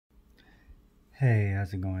Hey,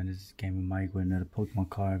 how's it going? This is Gaming Mike with another Pokemon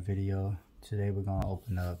card video. Today we're gonna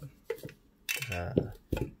open up the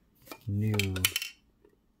new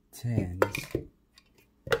 10s.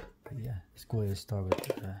 But yeah, let's go ahead and start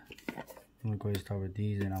with I'm gonna go ahead and start with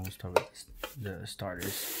these, and I will start with the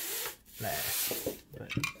starters last.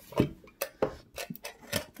 But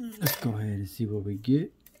let's go ahead and see what we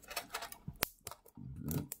get.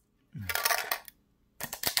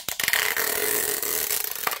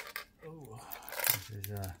 This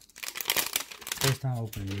is first time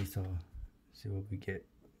opening these, so see what we get.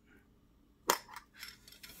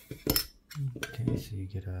 Okay, so you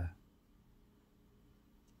get a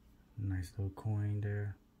nice little coin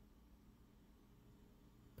there.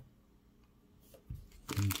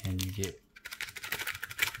 And you get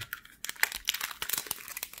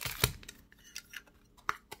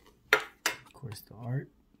of course the art.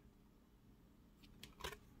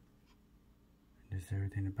 And there's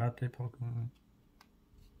everything about that Pokemon.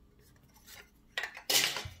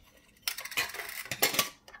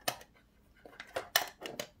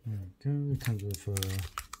 There we go. It comes with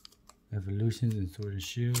evolutions and Sword and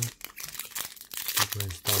Shield. Let's go ahead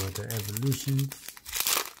and start with the evolutions.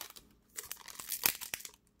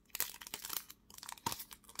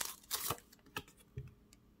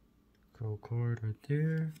 Cool card right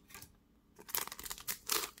there.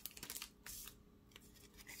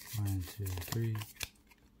 1, 2, 3.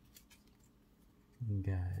 We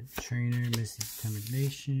got Trainer, Mystic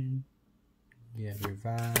Determination. You got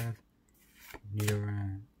Revive,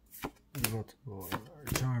 Nidoran, Multiple,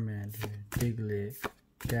 Charmander, Diglett,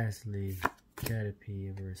 Ghastly, Caterpie,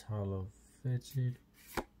 Reverse Hollow, Fetchit,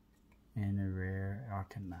 and a rare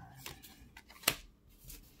Arcanine.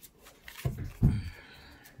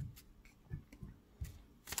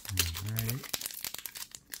 Alright,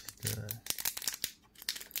 the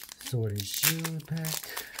Sword and Shield pack.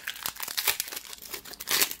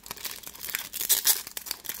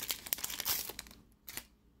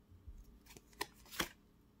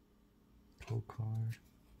 Card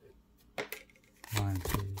 1,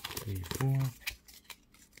 2, 3, 4.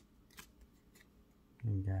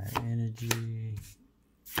 We got Energy,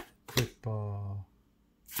 Quick Ball,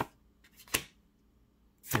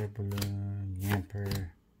 Air Balloon,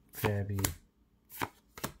 Yamper, Krabby.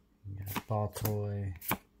 We got Ball Toy,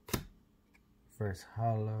 First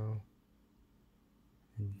Hollow,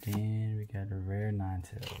 and then we got a rare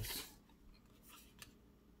Ninetales.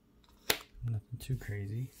 Nothing too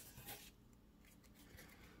crazy.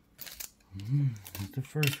 That's the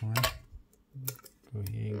first one. Go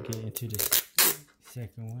ahead and get into the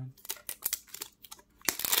second one.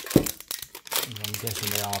 I'm guessing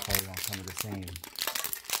they all probably gonna come with the same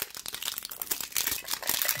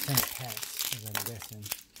packs, as I'm guessing.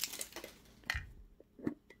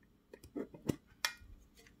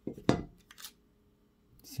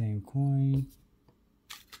 Same coin.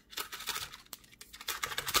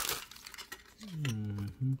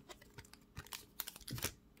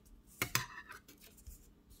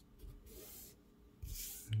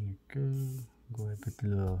 Go ahead and put the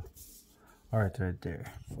little art right there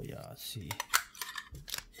for y'all to see.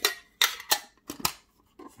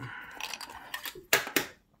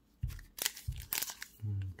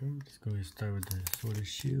 Okay, let's go ahead and start with the Sword and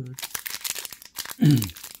Shield.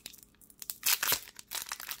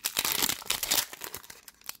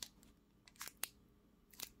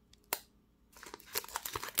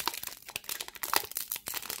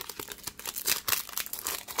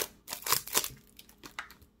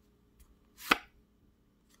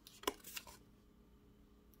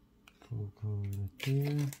 Cool right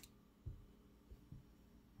there.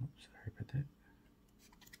 Oops, sorry about that.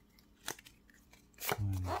 1,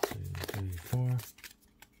 2, 3, 4.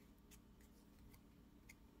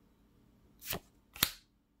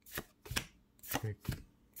 Quick.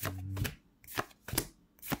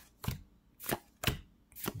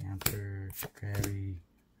 Yamper, Krabby,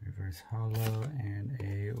 Reverse Hollow, and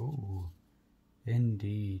a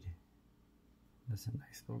Indeed. That's a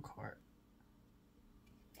nice little card.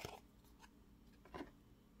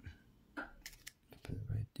 Put it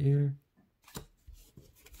right there.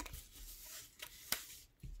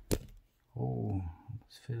 Oh,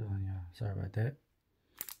 almost fell on y'all. Sorry about that.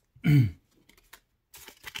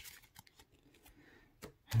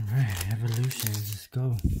 Alright, evolutions. Let's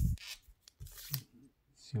go.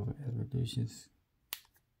 See what evolutions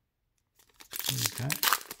we got.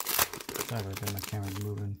 Sorry about that, my camera's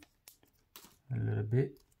moving a little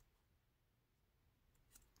bit.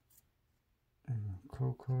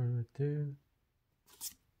 Crow card right there.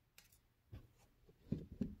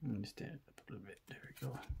 Let me stand up a little bit. There we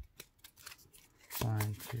go.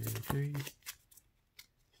 1, 2, 3.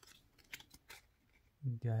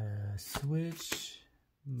 Got a Switch,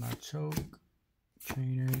 Machoke,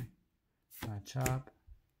 Trainer, Machop,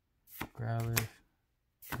 Growlithe,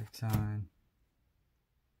 Exxon,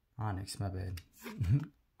 Onix, my bad.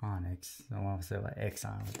 Onix. I want to say like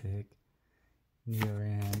Exxon, what the heck.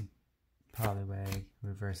 Neoran, Poliwag,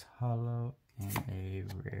 Reverse Hollow, and a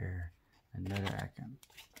rare. Another icon.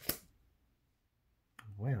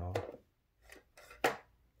 Well,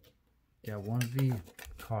 got one V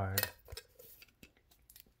card.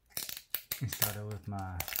 And started with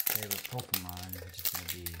my favorite Pokemon, which is going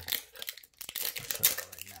to be, I'll show you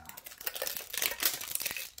right now.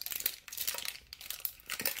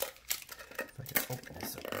 If I can open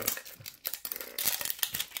this up right.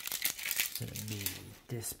 It's going to be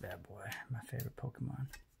this bad boy, my favorite Pokemon.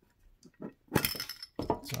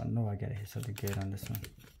 So I know I got to hit something good on this one.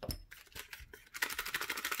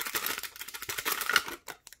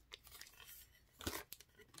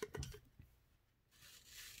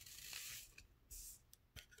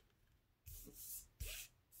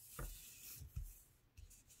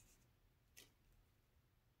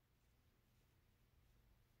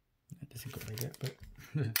 It doesn't go like that, but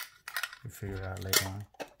we'll figure it out later on.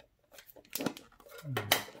 There we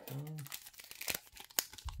go.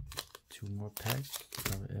 2 more packs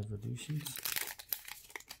of evolutions.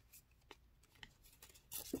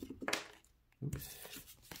 Oops.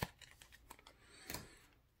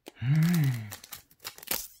 Alright.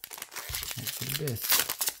 That's for the best.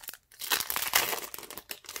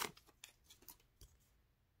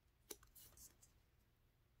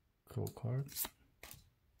 Cool card.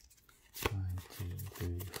 1, 2,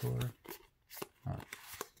 3, 4. All right.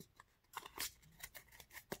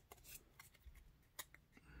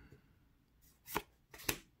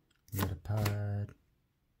 Metapod.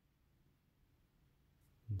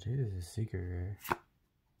 This is a secret rare.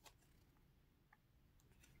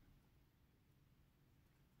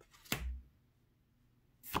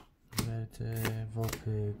 Rattata,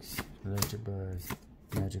 Vulpix, Electabuzz,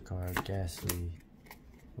 Magikarp, Ghastly.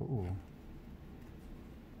 Ooh.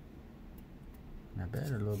 Not bad,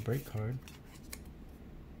 a little break card.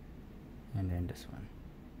 And then this one.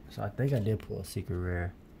 So I think I did pull a secret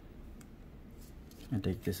rare. I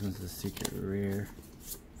think this one's a secret rare,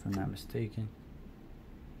 if I'm not mistaken.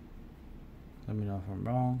 Let me know if I'm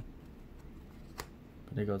wrong.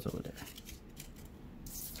 But it goes over there.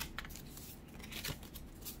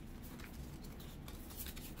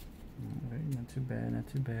 Alright, not too bad, not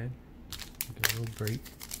too bad. Get a little break.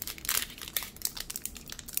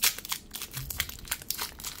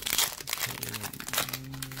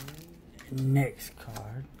 Next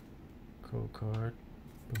card. Cool card.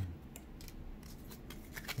 Boom.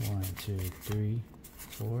 1, 2, 3,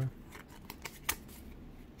 4. Alright,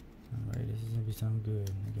 this is gonna be something good.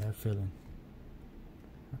 I got a feeling.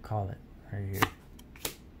 I call it right here.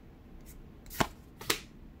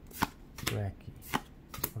 Blackie.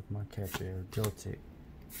 Pokemon Catcher. Joltik.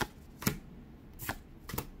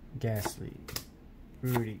 Ghastly.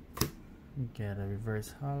 Rudy. We got a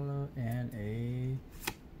Reverse Hollow and a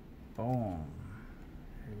boom.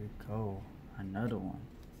 Here we go. Another one.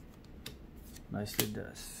 Nicely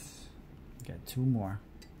does. Got 2 more.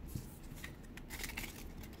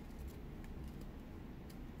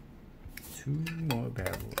 2 more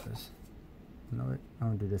bad boys. You know what? I'm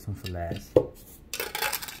gonna do this one for last.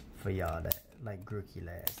 For y'all that like Grookey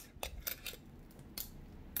last.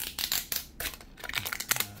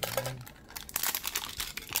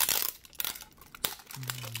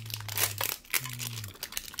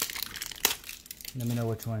 Let me know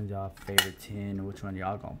which one y'all favorite 10 or which one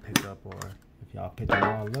y'all gonna pick up, or if y'all pick them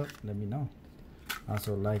all up, let me know.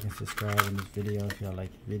 Also like and subscribe in this video if y'all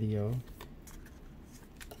like the video.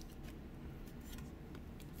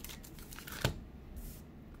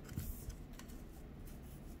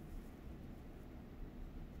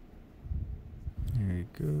 There we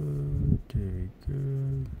go, there we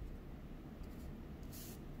go.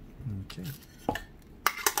 Okay.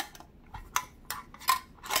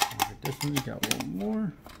 This one, we got one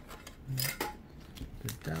more.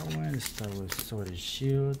 Did that one. Let's start with Sword and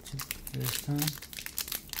Shield this time.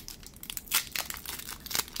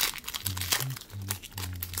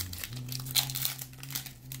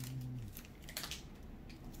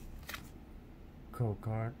 Code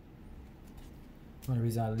card. One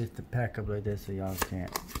reason I lift the pack up like this so y'all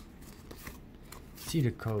can't see the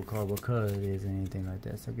code card, what color it is, and anything like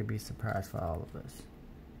that. So it could be a surprise for all of us.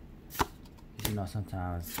 You know,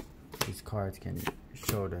 sometimes these cards can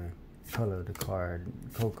show the color of the card,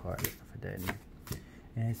 code card, and stuff like that,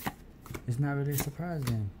 and it's not really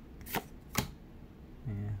surprising.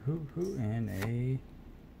 And and a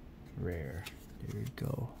rare. There we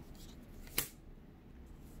go.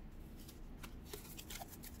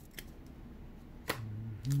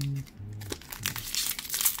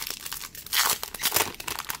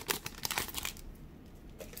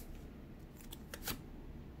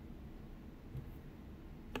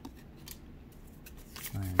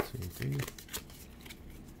 see.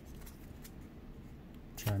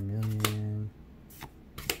 Charmeleon.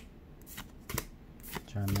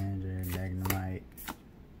 Charmander, Magnemite.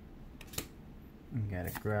 We got a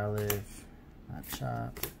Growlithe,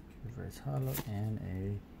 Machop, Reverse Holo, and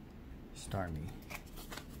a Starmie.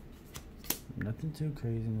 Nothing too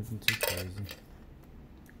crazy, nothing too crazy.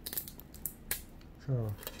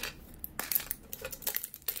 So,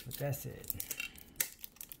 but that's it.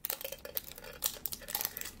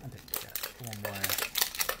 I think we got one more.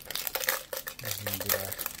 That's gonna be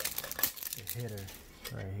the hitter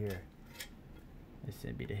right here. This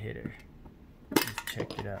should be the hitter. Let's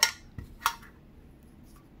check it out.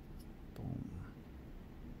 Boom.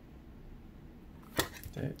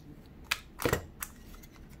 That.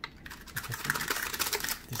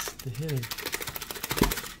 This is the hitter.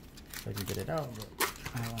 If I can get it out, but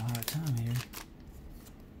I have a hard time here.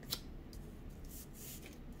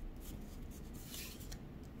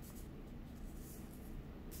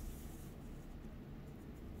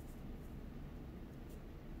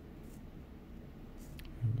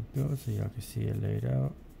 There we go, so y'all can see it laid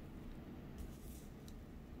out.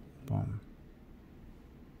 Boom.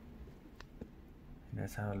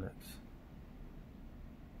 That's how it looks.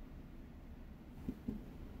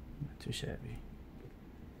 Not too shabby.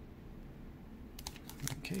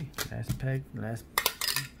 Okay, last pack, last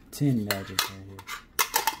 10 magic right here.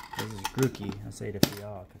 This is Grookey. I say that for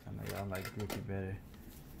y'all because I know y'all like Grookey better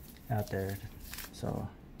out there. So,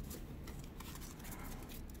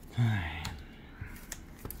 alright.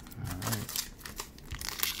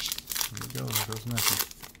 Here we go. Here goes nothing.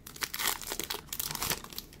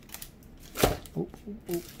 Oop, oop,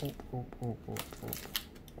 oop, oop, oop, oop, oop,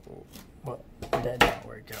 oop. But that didn't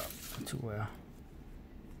work out too well.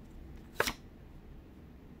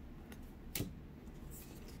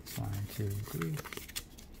 One, two, three.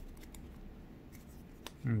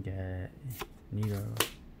 We got Nido,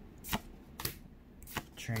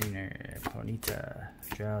 Trainer, Ponyta,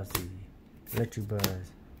 Drowsy,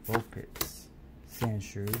 Electabuzz, Vulpix,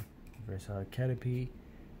 Sandshrew, Versatile Caterpie,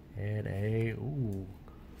 and a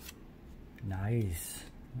nice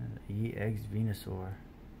EX Venusaur.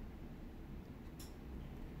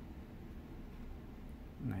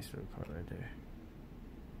 Nice little card right there.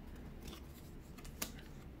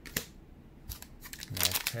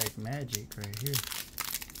 Last pack magic right here.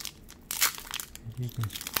 You can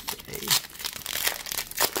say.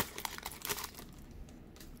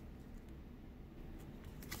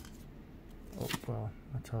 Oh well,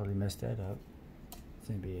 I totally messed that up. It's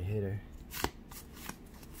gonna be a hitter.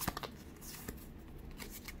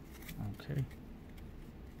 Okay.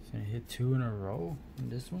 So I hit 2 in a row in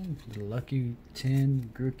this one. The lucky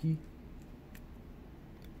 10 Grookey.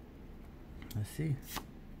 Let's see.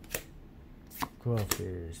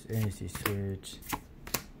 Qwilfish, Energy Switch,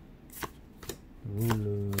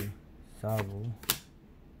 Wooloo, Sobble,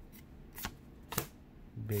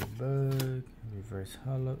 Big Bug, Reverse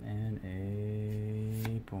Holo, and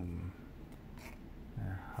a boom. A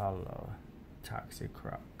Holo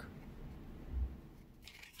Toxicroak.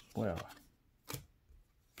 Well,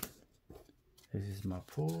 this is my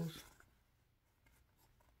pulls.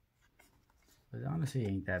 But honestly, it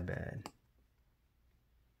ain't that bad.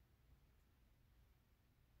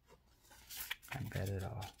 Not bad at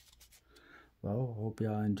all. Well, hope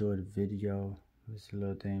y'all enjoyed the video. This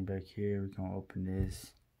little thing back here. We're gonna open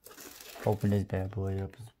this bad boy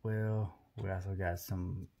up as well. We also got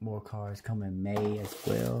some more cards coming May as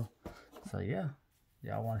well. So yeah,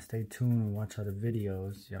 y'all want to stay tuned and watch other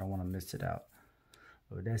videos. Y'all don't want to miss it out.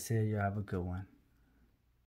 But with that said, y'all have a good one.